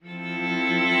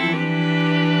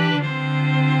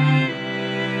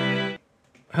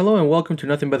Hello and welcome to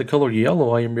Nothing But the Color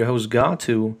Yellow. I am your host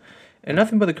Gato, and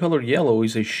Nothing But the Color Yellow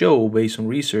is a show based on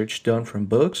research done from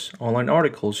books, online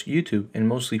articles, YouTube, and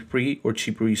mostly free or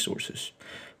cheap resources.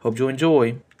 Hope you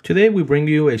enjoy. Today we bring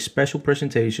you a special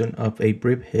presentation of a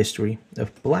brief history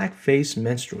of blackface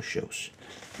minstrel shows.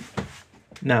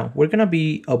 Now, we're gonna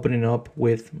be opening up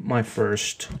with my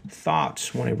first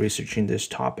thoughts when I researching this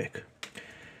topic.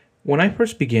 When I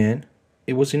first began,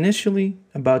 it was initially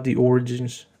about the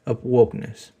origins of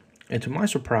wokeness. And to my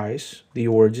surprise, the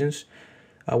origins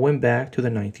went back to the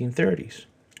 1930s,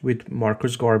 with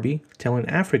Marcus Garvey telling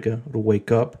Africa to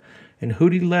wake up and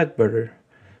Hootie Ledbetter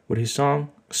with his song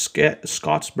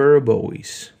Scottsboro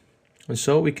Boys. And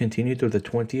so we continue through the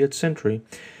 20th century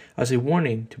as a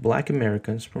warning to black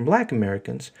Americans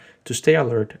to stay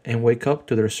alert and wake up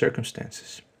to their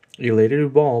circumstances. It later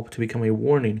evolved to become a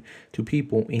warning to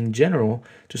people in general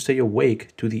to stay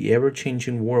awake to the ever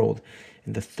changing world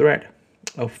and the threat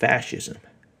of fascism.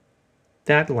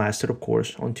 That lasted, of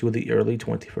course, until the early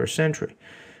 21st century,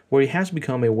 where it has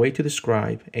become a way to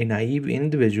describe a naive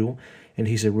individual and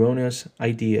his erroneous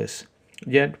ideas.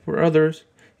 Yet, for others,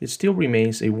 it still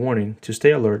remains a warning to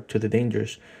stay alert to the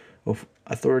dangers of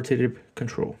authoritative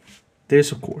control.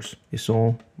 This, of course, is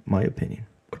all my opinion.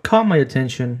 What caught my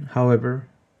attention, however,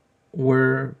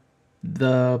 were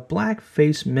the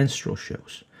blackface minstrel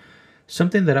shows,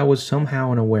 something that I was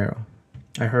somehow unaware of.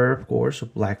 I heard, of course,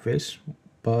 of blackface,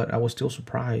 but I was still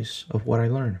surprised of what I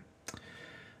learned.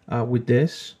 With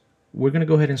this, we're going to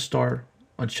go ahead and start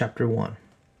on chapter 1,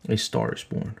 A Star is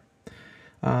Born.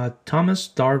 Thomas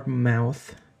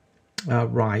Dartmouth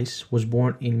Rice was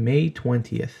born in May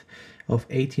 20th of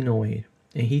 1808,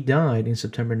 and he died in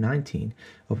September 19th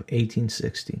of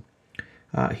 1860.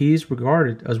 He is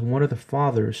regarded as one of the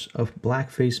fathers of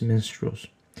blackface minstrels.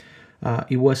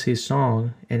 It was his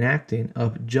song and acting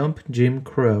of Jump Jim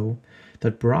Crow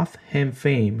that brought him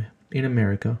fame in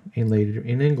America and later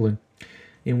in England,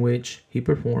 in which he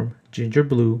performed Ginger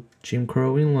Blue, Jim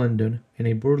Crow in London, and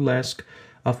a burlesque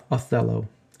of Othello.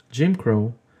 The Jim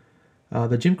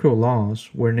Crow laws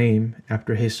were named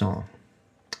after his song.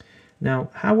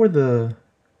 Now, how were the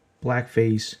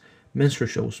blackface minstrel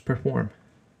shows performed?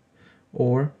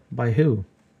 Or by who?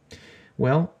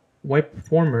 Well, white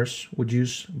performers would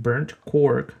use burnt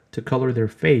cork to color their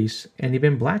face, and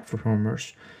even black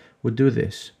performers would do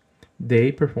this.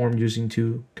 They performed using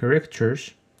two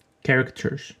caricatures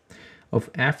of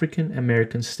African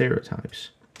American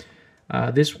stereotypes.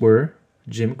 These were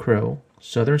Jim Crow,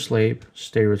 Southern slave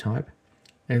stereotype,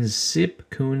 and Zip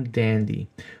Coon Dandy,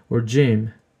 or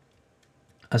Jim,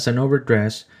 as an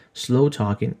overdressed,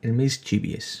 slow-talking, and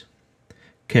mischievous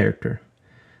character.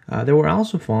 They were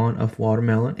also fond of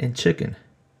watermelon and chicken.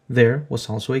 There was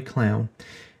also a clown,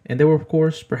 and there were, of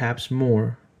course, perhaps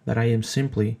more that I am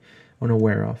simply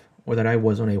unaware of or that I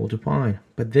was unable to find.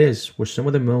 But these were some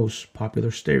of the most popular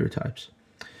stereotypes.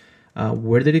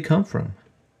 Where did it come from?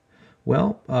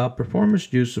 Well,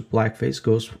 performers' use of blackface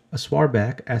goes as far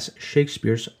back as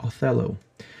Shakespeare's Othello.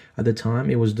 At the time,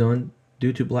 it was done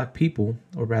due to black people,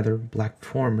 or rather black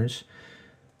performers,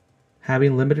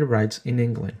 having limited rights in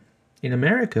England. In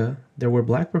America, there were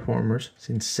black performers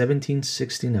since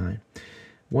 1769,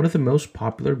 one of the most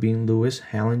popular being Lewis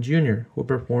Hallen Jr., who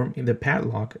performed in The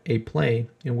Padlock, a play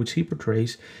in which he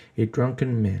portrays a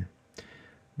drunken man.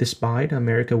 Despite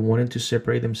America wanting to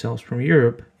separate themselves from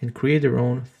Europe and create their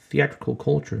own theatrical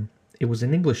culture, it was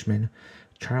an Englishman,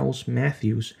 Charles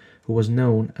Matthews, who was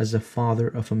known as the father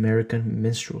of American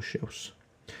minstrel shows.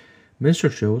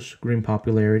 Minstrel shows grew in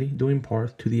popularity due in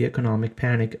part to the economic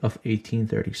panic of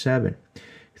 1837.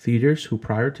 Theaters who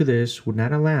prior to this would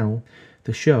not allow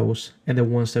the shows, and the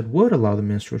ones that would allow the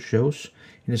minstrel shows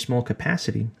in a small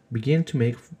capacity, began to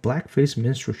make blackface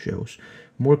minstrel shows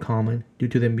more common due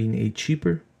to them being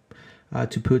cheaper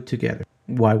to put together.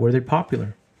 Why were they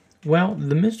popular? Well,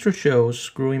 the minstrel shows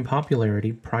grew in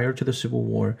popularity prior to the Civil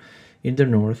War in the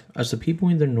North, as the people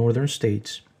in the northern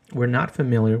states were not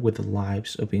familiar with the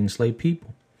lives of enslaved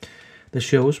people. The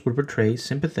shows would portray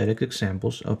sympathetic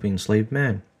examples of enslaved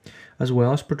men, as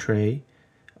well as portray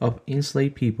of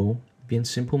enslaved people being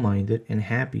simple-minded and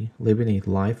happy living a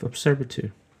life of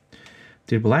servitude.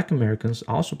 Did black Americans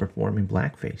also perform in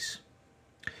blackface?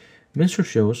 Minstrel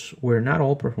shows were not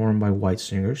all performed by white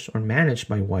singers or managed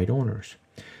by white owners.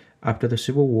 After the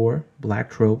Civil War, black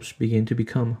tropes began to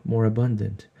become more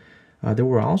abundant. There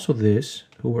were also these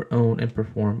who were owned and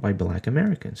performed by black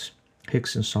Americans.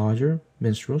 Hicks and Sawyer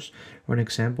minstrels are an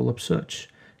example of such.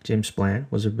 James Bland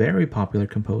was a very popular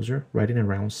composer, writing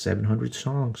around 700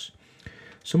 songs.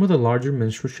 Some of the larger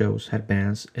minstrel shows had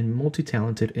bands and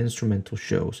multi-talented instrumental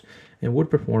shows and would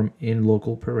perform in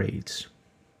local parades.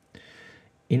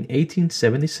 In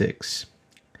 1876,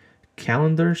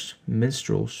 Calendar's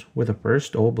Minstrels were the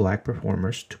first all-black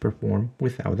performers to perform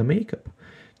without the makeup,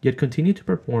 yet continued to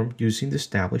perform using the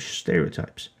established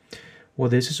stereotypes.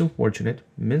 While this is unfortunate,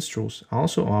 minstrels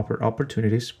also offer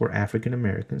opportunities for African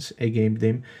Americans and gave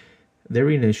them their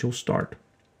initial start.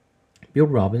 Bill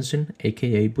Robinson,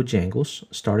 aka Bojangles,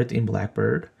 started in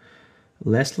Blackbird.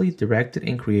 Leslie directed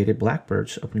and created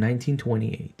Blackbirds of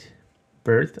 1928.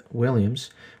 Bert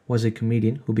Williams was a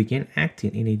comedian who began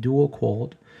acting in a duo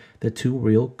called The Two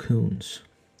Real Coons.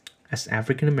 As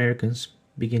African Americans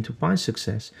began to find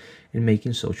success in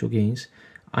making social gains,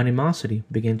 animosity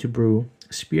began to brew,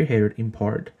 spearheaded in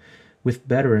part with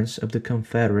veterans of the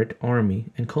Confederate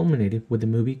Army and culminated with the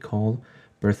movie called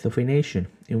Birth of a Nation,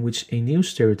 in which a new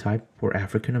stereotype for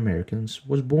African Americans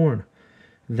was born,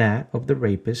 that of the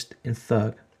rapist and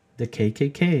thug. The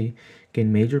KKK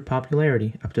gained major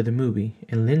popularity after the movie,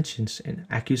 and lynchings and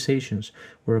accusations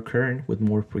were occurring with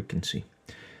more frequency,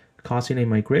 causing a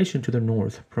migration to the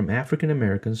north from African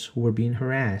Americans who were being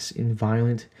harassed in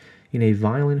a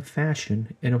violent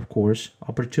fashion, and of course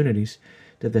opportunities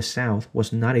that the South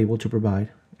was not able to provide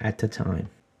at the time.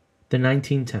 The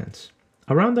 1910s.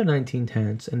 Around the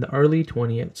 1910s and the early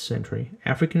 20th century,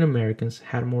 African Americans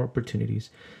had more opportunities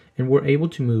and were able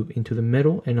to move into the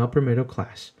middle and upper middle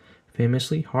class.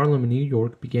 Famously, Harlem, New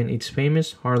York began its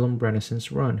famous Harlem Renaissance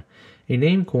run, a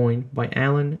name coined by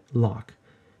Alan Locke.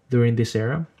 During this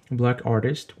era, black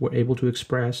artists were able to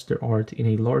express their art in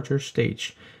a larger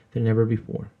stage than ever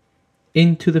before.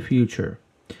 Into the future.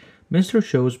 Minstrel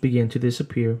shows began to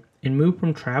disappear and moved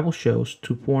from travel shows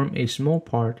to form a small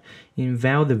part in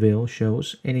vaudeville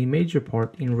shows and a major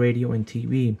part in radio and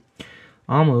TV.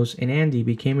 Amos and Andy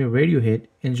became a radio hit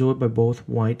enjoyed by both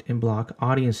white and black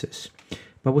audiences,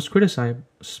 but was criticized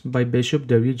by Bishop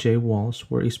W.J. Walls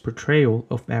for his portrayal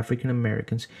of African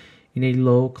Americans in a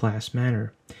low-class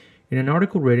manner. In an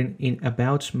article written in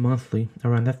About's Monthly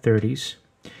around the 30s,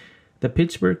 the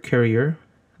Pittsburgh Courier,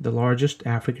 the largest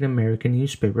African American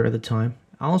newspaper at the time,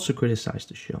 also criticized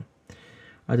the show.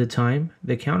 At the time,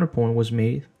 the counterpoint was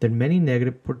made that many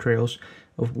negative portrayals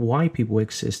of white people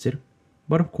existed,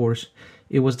 but of course,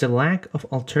 it was the lack of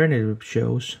alternative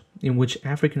shows in which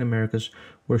African Americans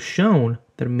were shown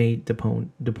that made the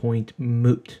point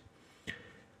moot.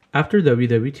 After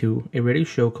WW2, a radio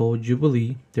show called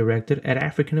Jubilee, directed at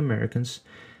African Americans,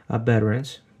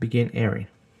 veterans, began airing.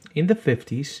 In the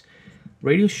 50s,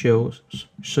 radio shows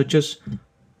such as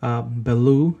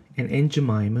Baloo and Aunt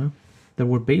Jemima that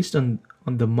were based on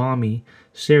the mommy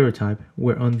stereotype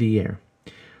were on the air.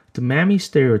 The mommy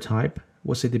stereotype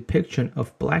was a depiction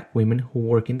of black women who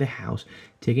work in the house,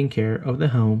 taking care of the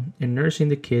home and nursing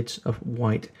the kids of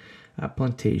white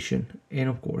plantation and,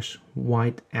 of course,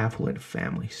 white affluent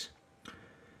families.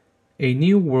 A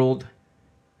New World,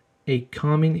 A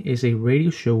Coming is a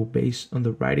radio show based on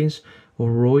the writings of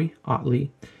Roy Otley,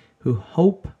 who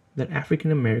hoped that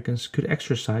African Americans could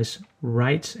exercise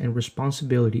rights and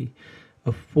responsibility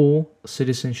of full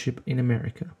citizenship in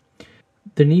America.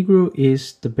 The Negro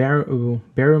is the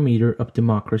barometer of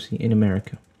democracy in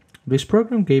America. This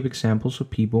program gave examples of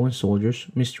people and soldiers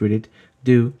mistreated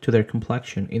due to their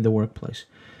complexion in the workplace.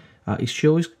 It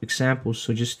shows examples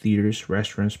such as theaters,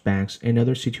 restaurants, banks, and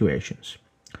other situations.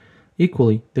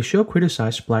 Equally, the show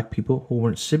criticized black people who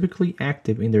weren't civically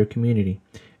active in their community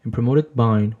and promoted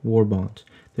buying war bonds.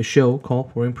 The show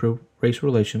called for improved race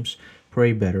relations for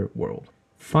a better world.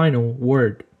 Final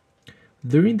word.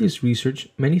 During this research,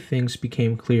 many things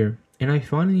became clear, and I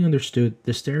finally understood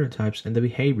the stereotypes and the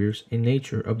behaviors and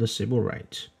nature of the civil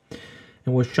rights,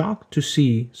 and was shocked to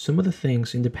see some of the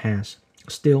things in the past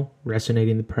still resonate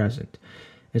in the present,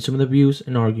 and some of the views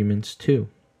and arguments too.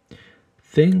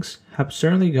 Things have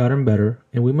certainly gotten better,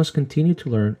 and we must continue to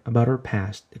learn about our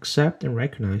past, accept and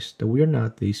recognize that we are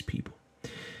not these people,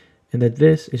 and that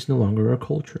this is no longer our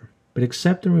culture, but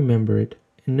accept and remember it,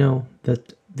 and know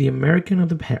that the American of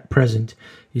the present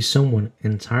is someone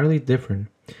entirely different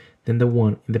than the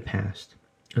one in the past.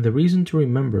 And the reason to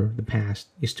remember the past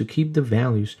is to keep the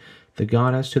values that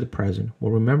got us to the present,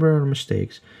 while remember our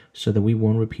mistakes so that we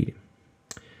won't repeat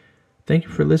it. Thank you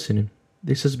for listening.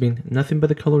 This has been Nothing But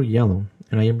the Color Yellow,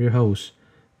 and I am your host,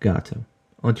 Gato.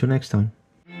 Until next time.